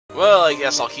Well, I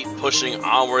guess I'll keep pushing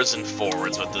onwards and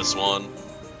forwards with this one.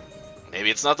 Maybe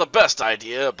it's not the best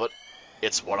idea, but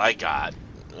it's what I got.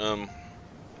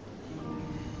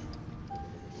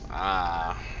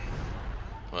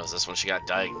 What is this when she got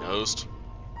diagnosed?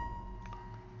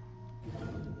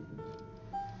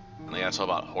 And they got to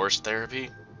about horse therapy?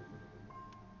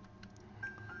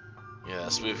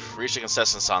 Yes, we've reached a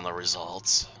consensus on the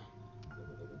results.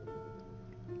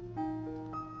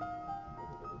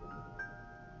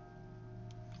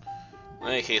 In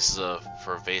many cases of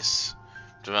pervasive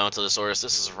developmental disorders,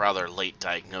 this is a rather late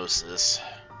diagnosis.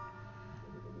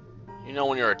 You know,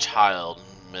 when you're a child,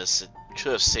 miss, it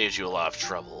could have saved you a lot of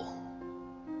trouble.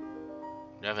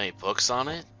 Do you have any books on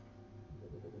it?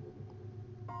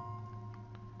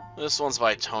 This one's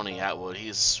by Tony Atwood.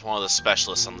 He's one of the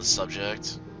specialists on the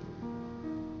subject.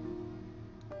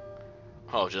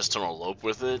 Oh, just don't elope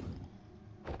with it?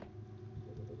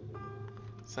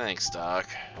 Thanks, Doc.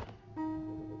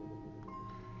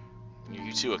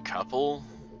 You two a couple?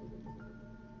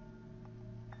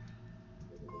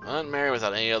 Unmarried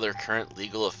without any other current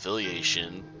legal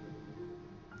affiliation.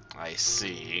 I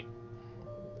see.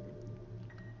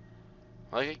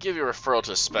 Well, I could give you a referral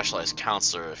to a specialized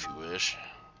counselor if you wish.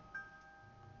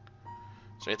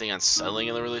 Is there anything unsettling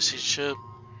in the relationship?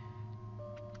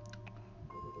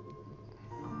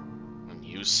 And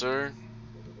you, sir?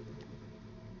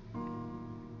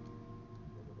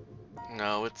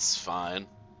 No, it's fine.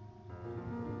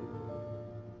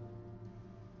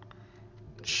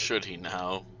 Should he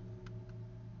now?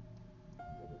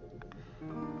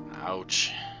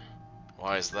 Ouch.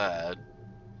 Why is that?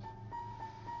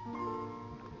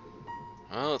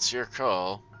 Well, it's your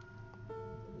call.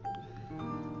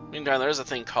 Meantime, there's a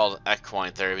thing called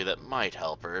equine therapy that might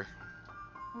help her.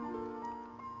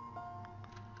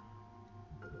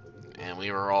 And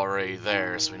we were already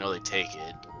there, so we know they take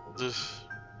it. Ugh.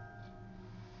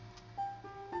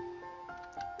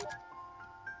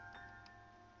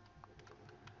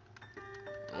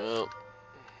 Well,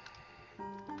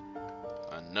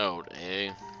 a note,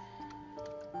 eh?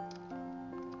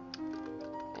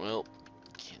 Well,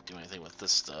 can't do anything with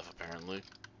this stuff, apparently.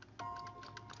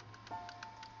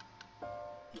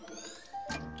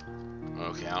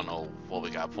 Okay, I don't know what we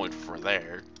got pointed for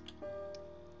there.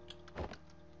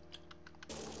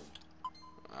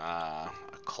 A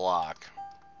clock,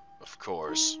 of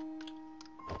course.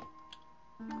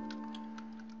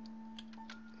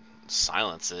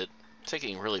 Silence it.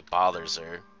 Ticking really bothers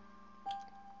her.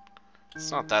 It's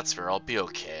not that severe, I'll be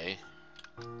okay.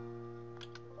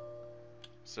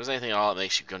 If there's anything at all that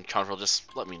makes you uncomfortable,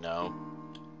 just let me know.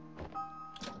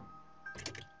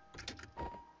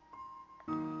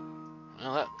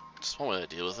 Well, that's one way to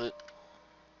deal with it.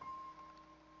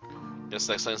 Guess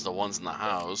that explains the ones in the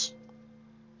house.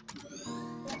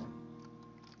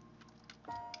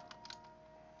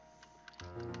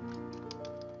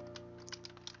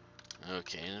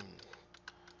 Okay.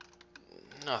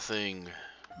 Nothing.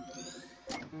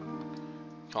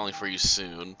 Calling for you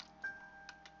soon.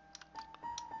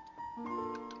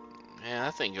 Man,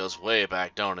 that thing goes way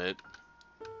back, don't it?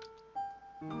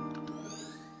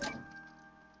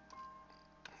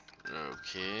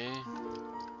 Okay.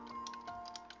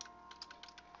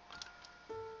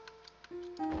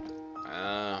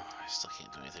 I still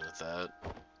can't do anything with that.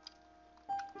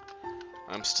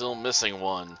 I'm still missing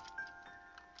one.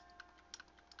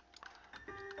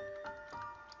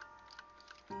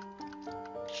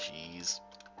 Jeez.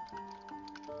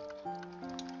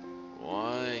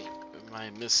 Why am I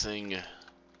missing?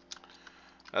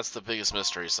 That's the biggest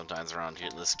mystery sometimes around here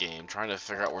in this game, trying to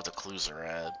figure out where the clues are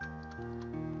at.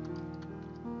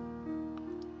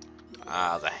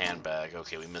 Ah, the handbag.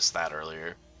 Okay, we missed that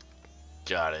earlier.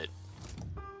 Got it.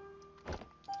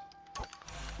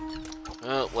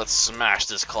 Well, let's smash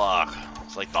this clock.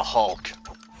 It's like the Hulk.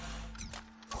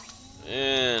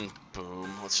 And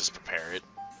boom, let's just prepare it.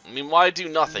 I mean, why do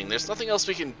nothing? There's nothing else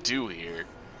we can do here.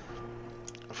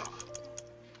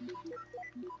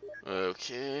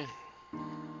 Okay. Then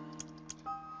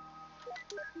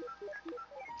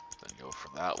go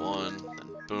for that one. Then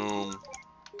boom.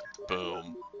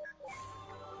 Boom.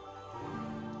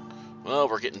 Well,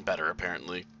 we're getting better,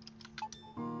 apparently.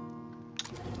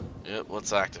 Yep,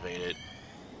 let's activate it.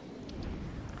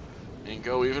 And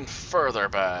go even further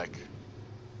back.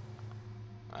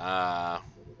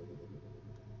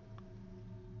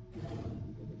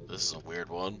 This is a weird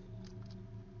one.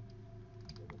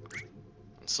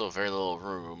 And still very little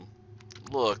room.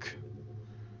 Look.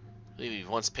 Maybe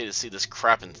once paid to see this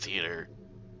crap in theater.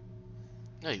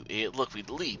 No, you idiot. Look, we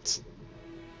leaped.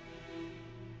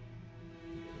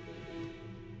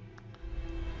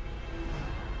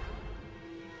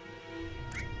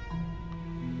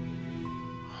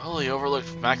 Totally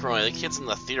overlooked Macaroni. The kid's in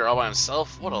the theater all by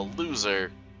himself? What a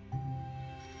loser.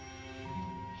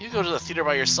 You go to the theater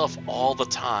by yourself all the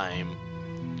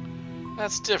time.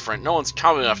 That's different. No one's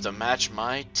common enough to match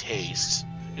my taste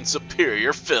in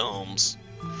superior films.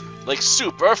 Like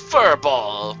Super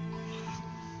Furball.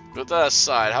 With that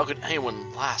aside, how could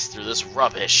anyone last through this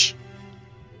rubbish?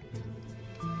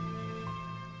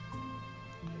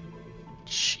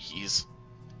 Jeez.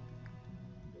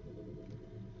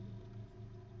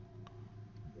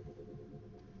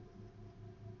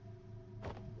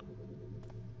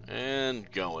 And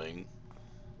going.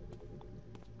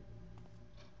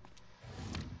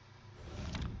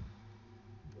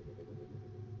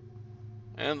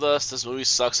 And thus, this movie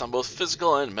sucks on both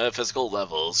physical and metaphysical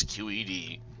levels.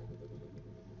 QED.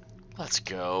 Let's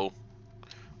go.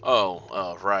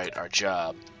 Oh, right, our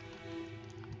job.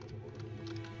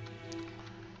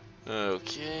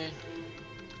 Okay.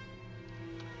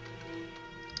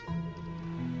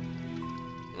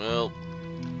 Well.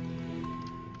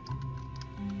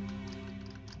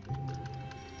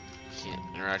 Can't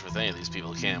interact with any of these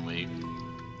people, can we?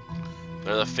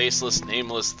 They're the faceless,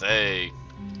 nameless they.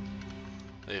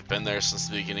 They've been there since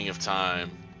the beginning of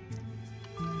time.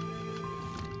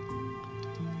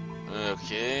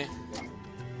 Okay.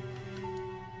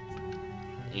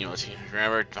 You know,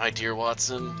 remember, my dear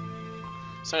Watson?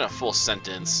 It's not a full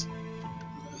sentence.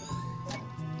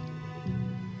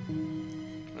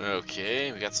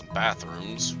 Okay, we got some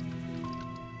bathrooms.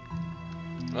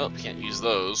 Well, we can't use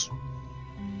those.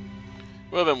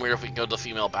 Would have been weird if we could go to the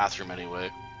female bathroom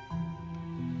anyway.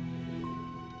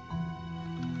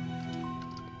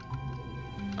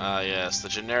 Ah, yes, the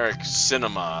generic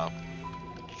cinema.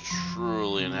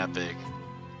 Truly an epic.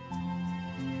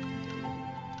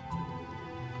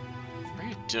 What are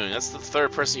you doing? That's the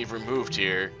third person you've removed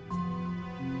here.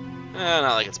 Not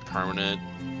like it's permanent.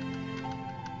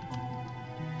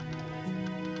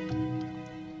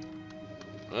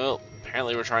 Well,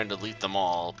 apparently we're trying to delete them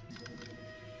all.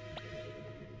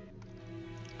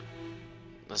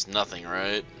 That's nothing,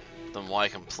 right? Then why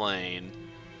complain?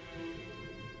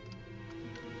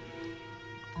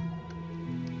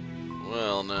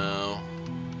 Well, no.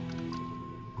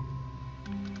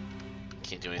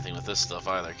 Can't do anything with this stuff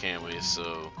either, can we?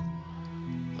 So,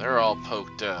 they're all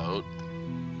poked out.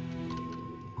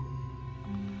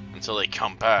 Until they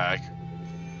come back.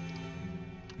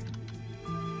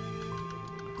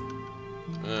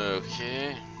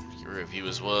 Okay. Get rid of you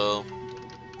as well.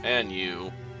 And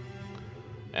you.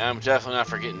 And I'm definitely not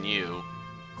forgetting you.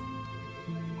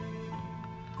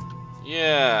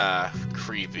 Yeah,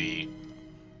 creepy.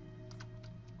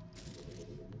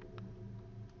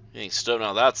 Getting stood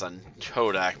now, that's a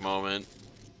Kodak moment.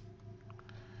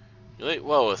 You ate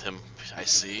well with him, I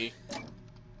see.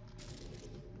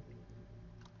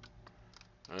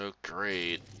 Oh,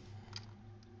 great.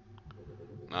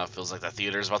 Now it feels like the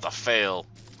theater's about to fail.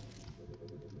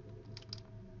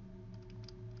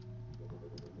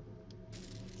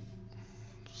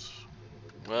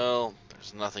 Well,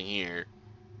 there's nothing here.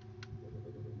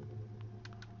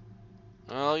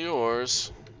 All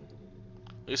yours.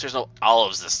 At least there's no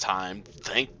olives this time.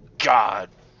 Thank God.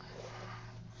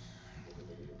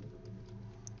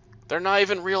 They're not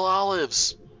even real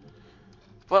olives.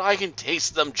 But I can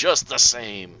taste them just the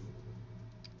same.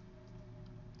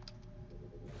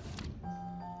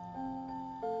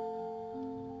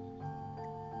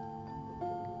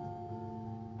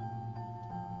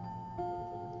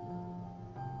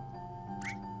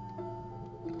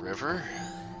 River?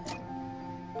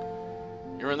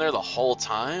 You were in there the whole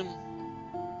time?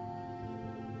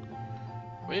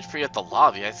 Waited for you at the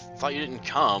lobby. I thought you didn't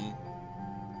come.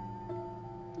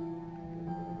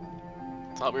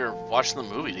 Thought we were watching the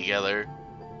movie together.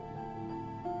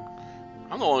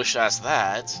 I'm the one who should ask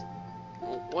that.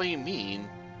 What do you mean?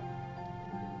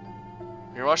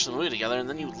 We were watching the movie together and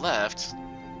then you left.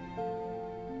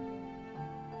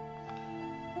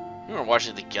 We weren't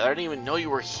watching it together. I didn't even know you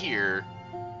were here.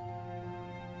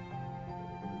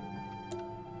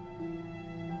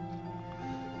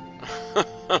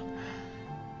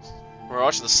 We're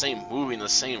watching the same movie in the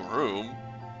same room.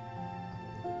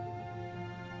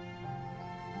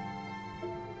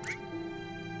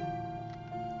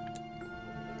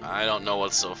 I don't know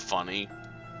what's so funny.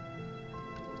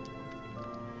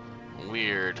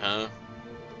 Weird, huh?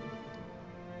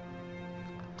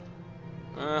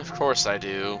 Of course I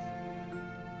do.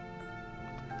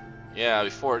 Yeah,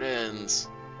 before it ends.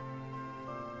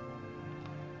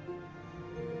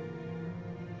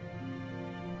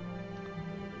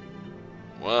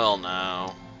 Well,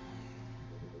 now.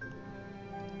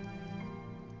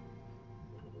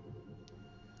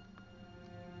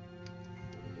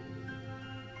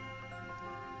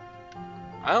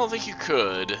 I don't think you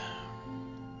could.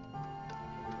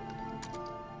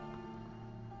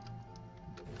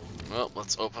 Well,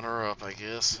 let's open her up, I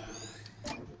guess.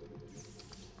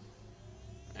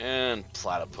 And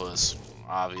platypus,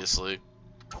 obviously.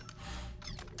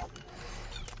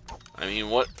 I mean,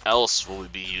 what else will we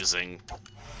be using?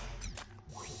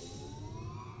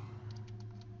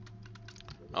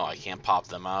 Oh, I can't pop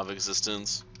them out of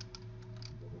existence.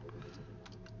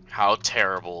 How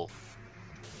terrible.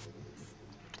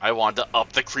 I wanted to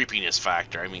up the creepiness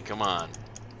factor. I mean, come on.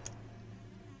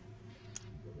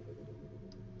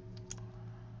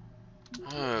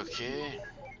 Okay.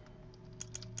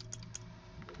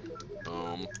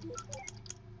 Boom.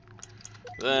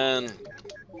 Then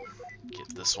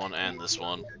get this one and this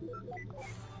one.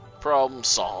 Problem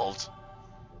solved.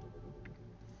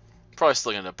 Probably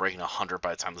still gonna end up breaking 100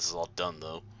 by the time this is all done,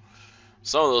 though.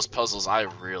 Some of those puzzles I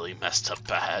really messed up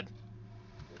bad.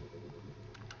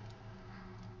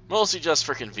 Mostly just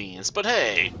for convenience, but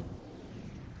hey!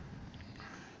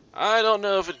 I don't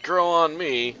know if it'd grow on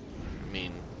me. I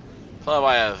mean, probably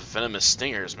I have venomous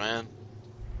stingers, man.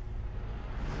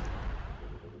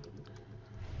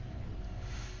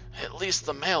 At least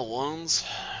the male ones.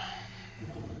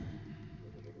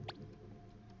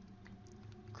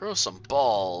 Grow some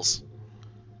balls.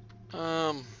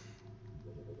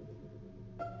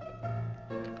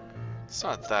 It's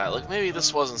not that. Like, maybe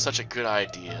this wasn't such a good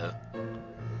idea.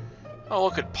 Oh,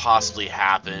 what could possibly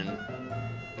happen?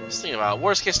 Just think about it.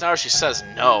 Worst case scenario, she says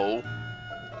no.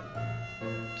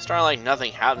 Starting like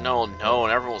nothing happened, no,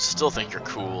 and everyone will still think you're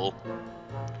cool.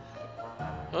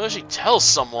 What if she tells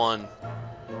someone?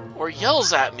 Or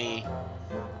yells at me?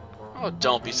 Oh,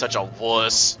 don't be such a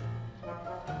wuss.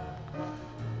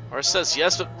 Or says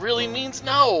yes, but really means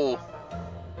no.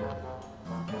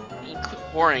 I mean,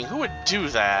 quick warning, who would do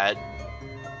that?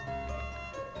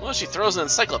 Well, she throws an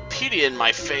encyclopedia in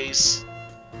my face.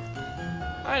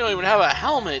 I don't even have a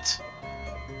helmet.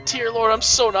 Dear Lord, I'm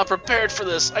so not prepared for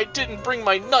this. I didn't bring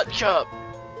my nut cup.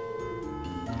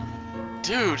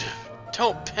 Dude,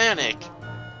 don't panic.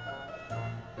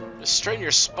 Just straighten your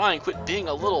spine, quit being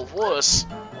a little wuss.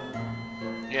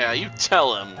 Yeah, you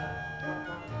tell him.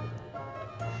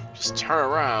 Just turn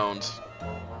around.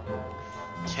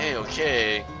 Okay,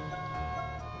 okay.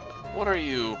 What are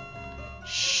you?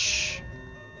 Shh.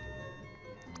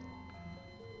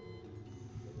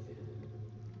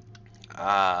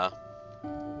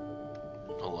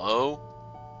 Hello?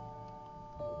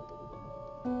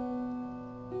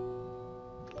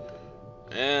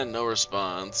 And no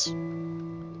response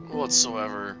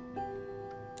whatsoever.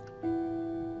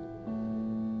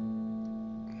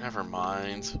 Never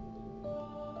mind.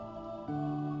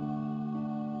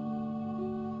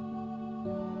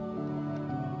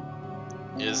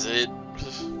 Is it?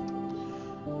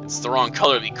 It's the wrong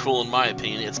color to be cool in my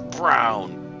opinion. It's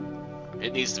brown.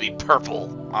 It needs to be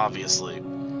purple, obviously.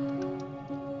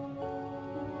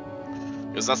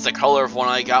 Because that's the color of one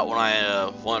I got when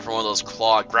I went for one of those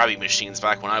claw grabby machines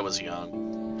back when I was young.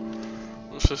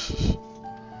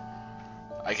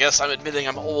 I guess I'm admitting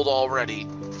I'm old already.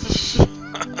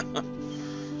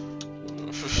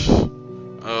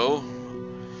 Oh.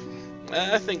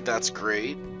 I think that's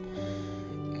great.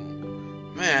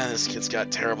 Man, this kid's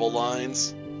got terrible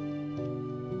lines.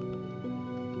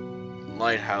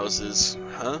 Lighthouses,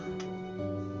 huh?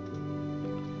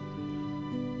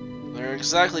 There are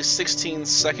exactly 16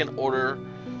 second order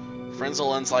Frenzel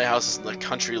lens lighthouses in the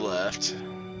country left.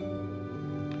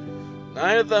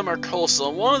 9 of them are coastal,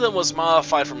 and 1 of them was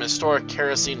modified from historic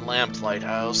kerosene lamped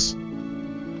lighthouse.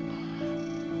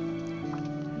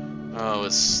 Oh,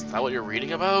 is that what you're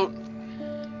reading about?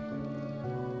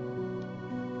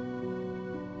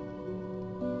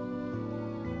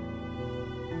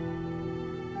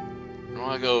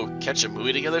 Wanna go catch a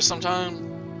movie together sometime?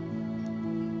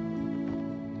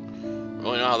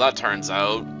 Well, you know how that turns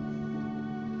out.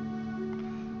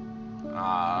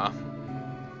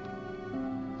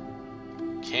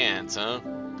 Can't, huh?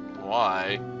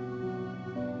 Why?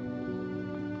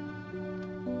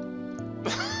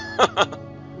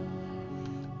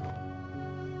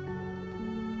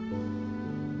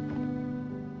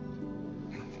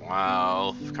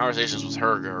 Wow, conversations with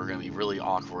her are gonna be really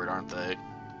awkward, aren't they?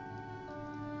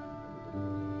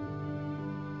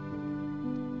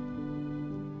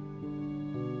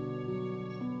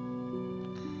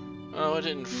 Oh, it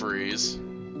didn't freeze.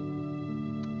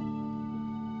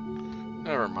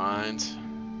 Never mind.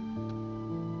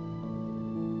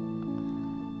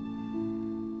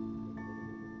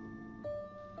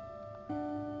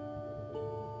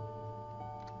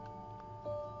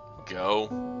 Go.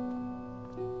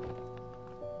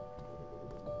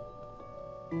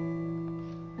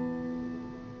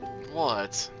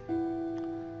 What?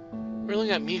 What are you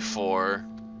looking at me for?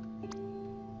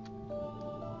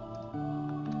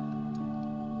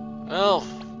 Well,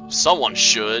 someone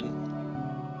should.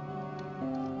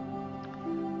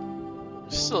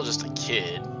 Still just a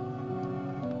kid.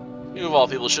 You of all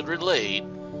people should relate.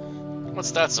 What's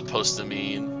that supposed to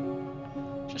mean?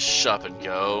 Just shut up and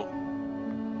go.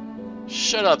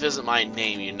 Shut up isn't my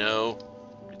name, you know.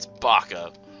 It's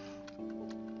Baka.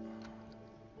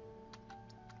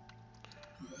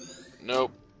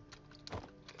 Nope.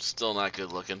 Still not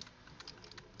good looking.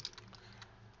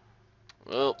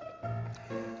 Well, what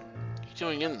are you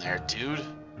doing in there, dude?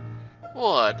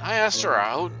 What? I asked her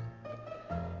out?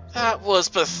 That was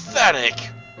pathetic!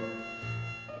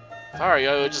 If I were you,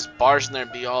 I would just barge in there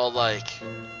and be all like,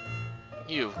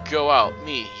 you, go out,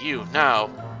 me, you, now.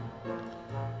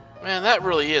 Man, that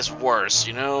really is worse,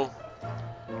 you know?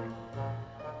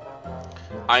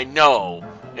 I know.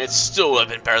 It still would have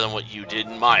been better than what you did,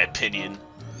 in my opinion.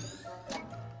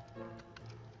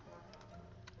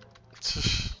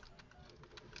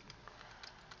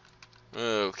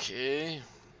 Okay.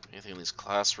 Anything in these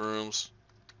classrooms?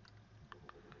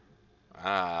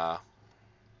 Ah.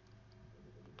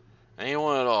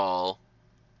 Anyone at all?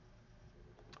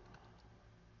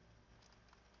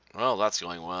 Well, that's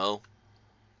going well.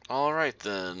 Alright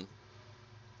then.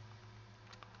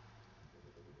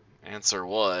 Answer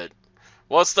what?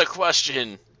 What's the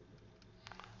question?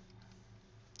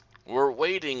 We're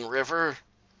waiting, River.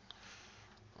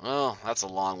 Well, that's a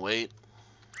long wait.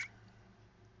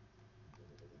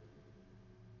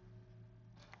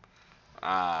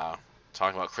 Ah,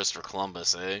 talking about Christopher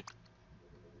Columbus, eh?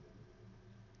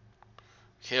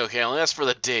 Okay, only that's for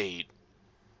the date.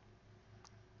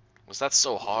 Was that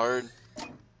so hard?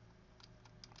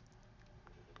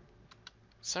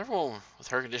 Does everyone with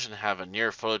her condition have a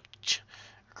near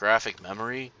photographic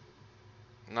memory?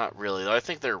 Not really, though. I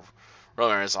think their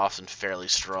memory is often fairly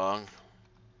strong.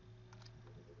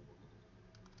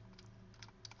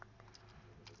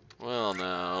 Well,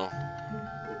 no.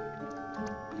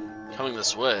 Coming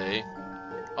this way.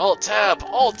 Alt-tab!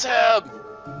 Alt-tab!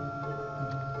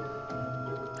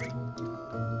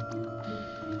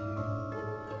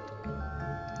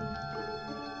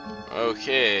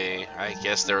 Okay, I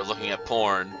guess they were looking at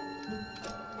porn.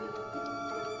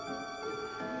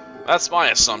 That's my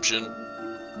assumption.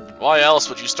 Why else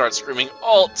would you start screaming,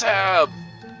 Alt-tab?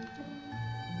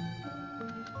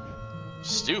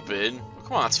 Stupid. Well,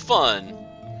 come on, it's fun.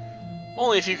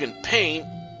 Only if you can paint.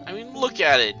 I mean, look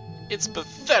at it. It's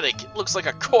pathetic. It looks like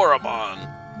a Koromon.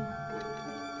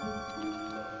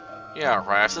 Yeah,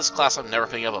 right. After this class, I'm never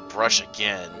picking up a brush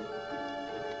again.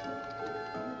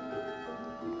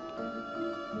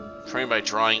 Trained by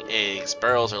drawing eggs.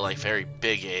 Barrels are like very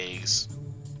big eggs.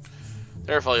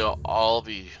 Therefore, you'll all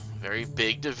be very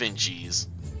big Da Vinci's.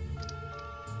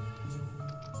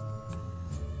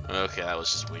 Okay, that was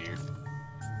just weird.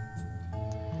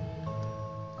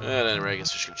 And anyway, I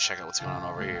guess we should check out what's going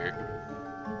on over here.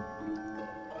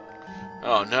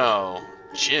 Oh no,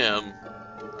 Jim.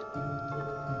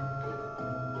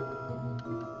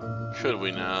 Could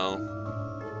we now?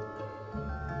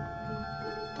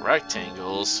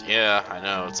 Rectangles? Yeah, I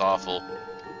know, it's awful.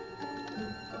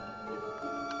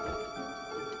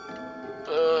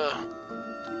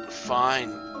 Fine.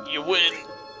 You win.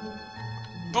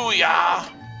 Booyah!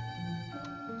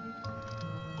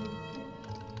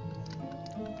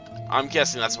 I'm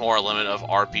guessing that's more a limit of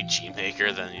RPG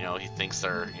Maker than, you know, he thinks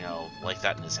they're, you know, like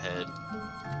that in his head.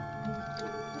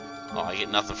 Oh, I get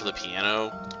nothing for the piano?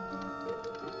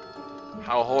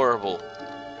 How horrible.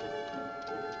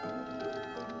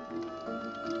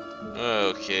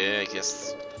 Okay, I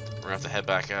guess we're gonna have to head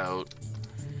back out.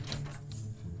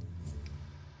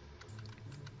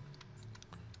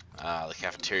 Ah, the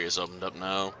cafeteria's opened up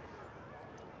now.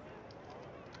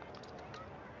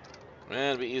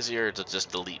 Man, it'd be easier to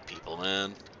just delete people,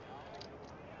 man.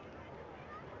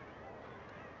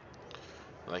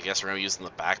 I guess we're gonna be using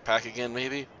the backpack again,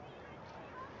 maybe?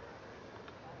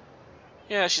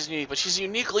 Yeah, she's unique, but she's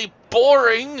uniquely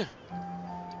boring!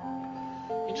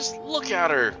 You just look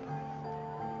at her.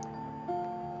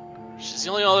 She's the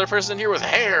only other person in here with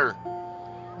hair.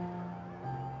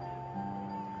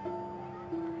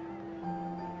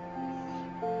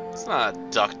 It's not a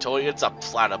duck toy, it's a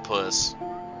platypus.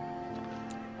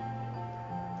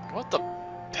 What the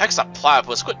heck's a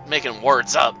platypus? Quit making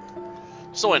words up.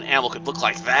 So an animal could look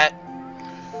like that.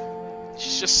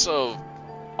 She's just so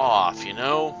off, you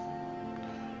know?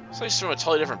 It's like she's from a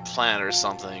totally different planet or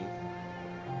something.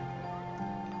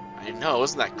 I know,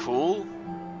 isn't that cool?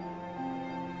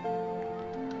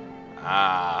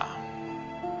 Ah.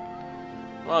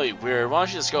 Well, that'd be weird. Why don't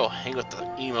you just go hang with the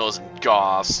emos and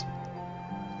goths?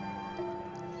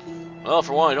 Well,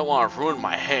 for one, I don't want to ruin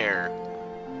my hair.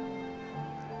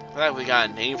 The fact we got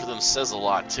a name for them says a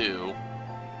lot, too.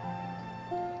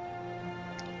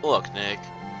 Look, Nick.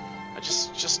 I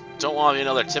just don't want to be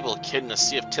another typical kid in a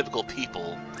sea of typical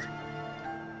people.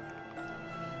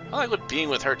 I like what being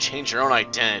with her changed her own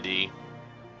identity.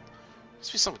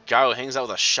 Must be some guy who hangs out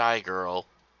with a shy girl.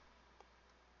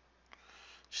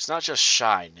 She's not just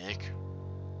shy, Nick.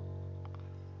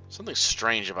 Something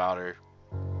strange about her.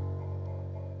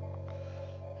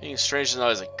 Being strange is not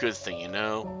always a good thing, you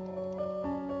know?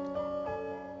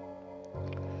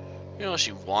 You know,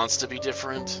 she wants to be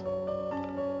different.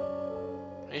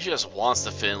 Maybe she just wants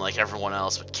to fit in like everyone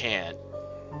else, but can't.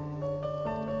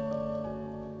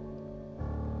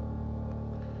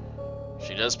 If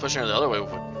she does push her the other way,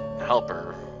 would help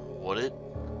her, would it?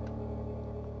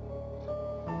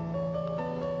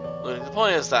 Look, the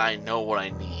point is that I know what I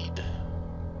need.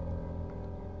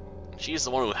 She's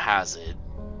the one who has it.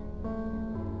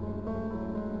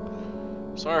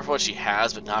 Sorry for what she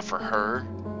has, but not for her.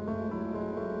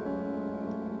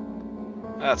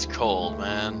 That's cold,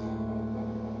 man.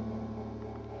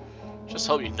 Just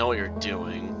hope you know what you're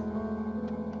doing.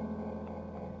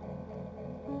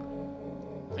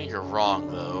 I think you're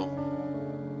wrong, though.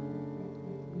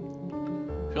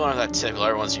 People aren't that typical,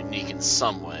 everyone's unique in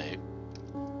some way.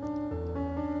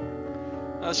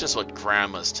 That's just what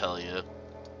grandmas tell you.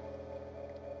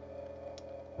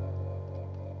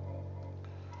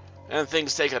 And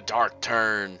things take a dark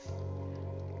turn.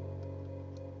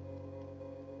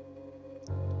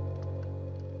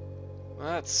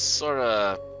 That's sort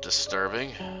of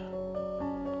disturbing.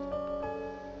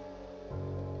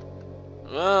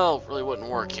 Well, really wouldn't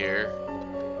work here.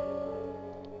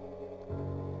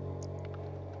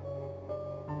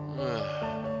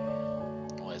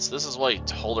 Wait, so this is what he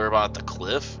told her about the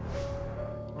cliff?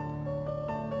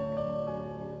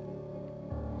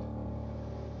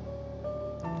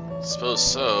 Suppose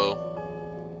so.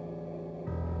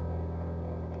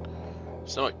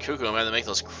 Somewhat cuckoo, I had to make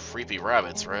those creepy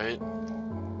rabbits, right?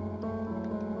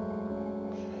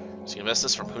 So you invest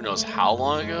this from who knows how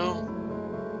long ago?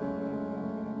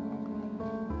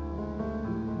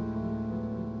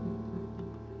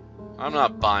 I'm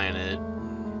not buying it.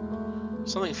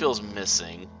 Something feels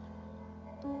missing.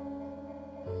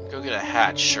 Go get a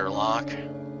hat, Sherlock.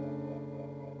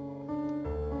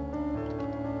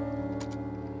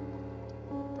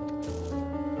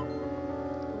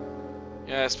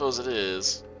 Yeah, I suppose it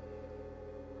is.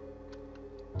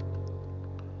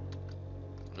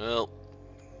 Well,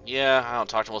 yeah, I don't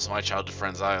talk to most of my childhood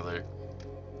friends either.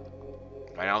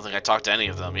 I don't think I talked to any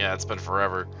of them. Yeah, it's been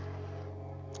forever.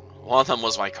 One of them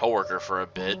was my coworker for a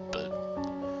bit,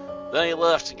 but then he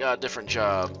left and got a different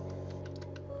job.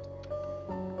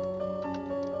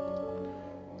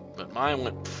 But mine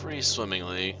went pretty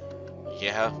swimmingly.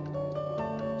 Yeah.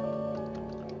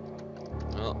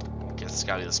 Well, guess it's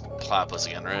gotta be this platypus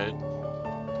again, right?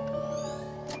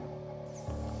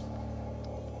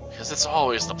 Because it's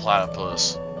always the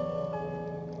platypus.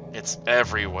 It's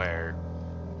everywhere.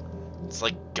 It's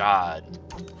like God.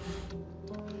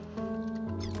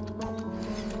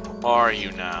 Are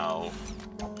you now?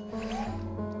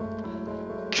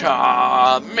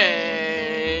 Kame!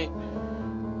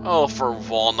 Oh, for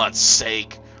walnut's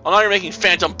sake. Oh, now you're making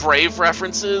Phantom Brave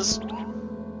references?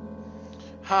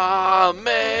 Hame!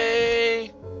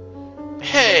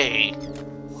 Hey!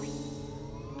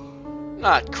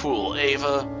 Not cool,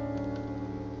 Ava.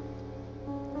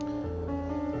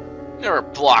 Never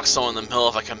block someone in the middle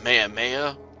of a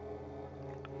Kamehameha.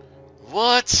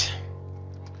 What?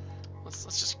 Let's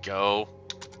just go.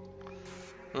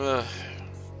 At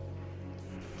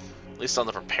least on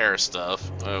the prepare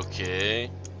stuff. Okay.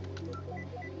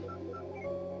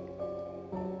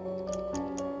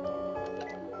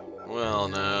 Well,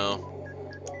 no.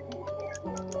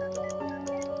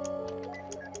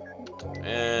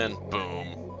 And boom.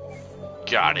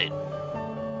 Got it.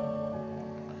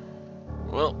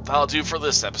 Well, that'll do for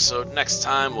this episode. Next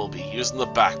time, we'll be using the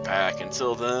backpack.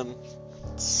 Until then,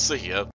 see ya.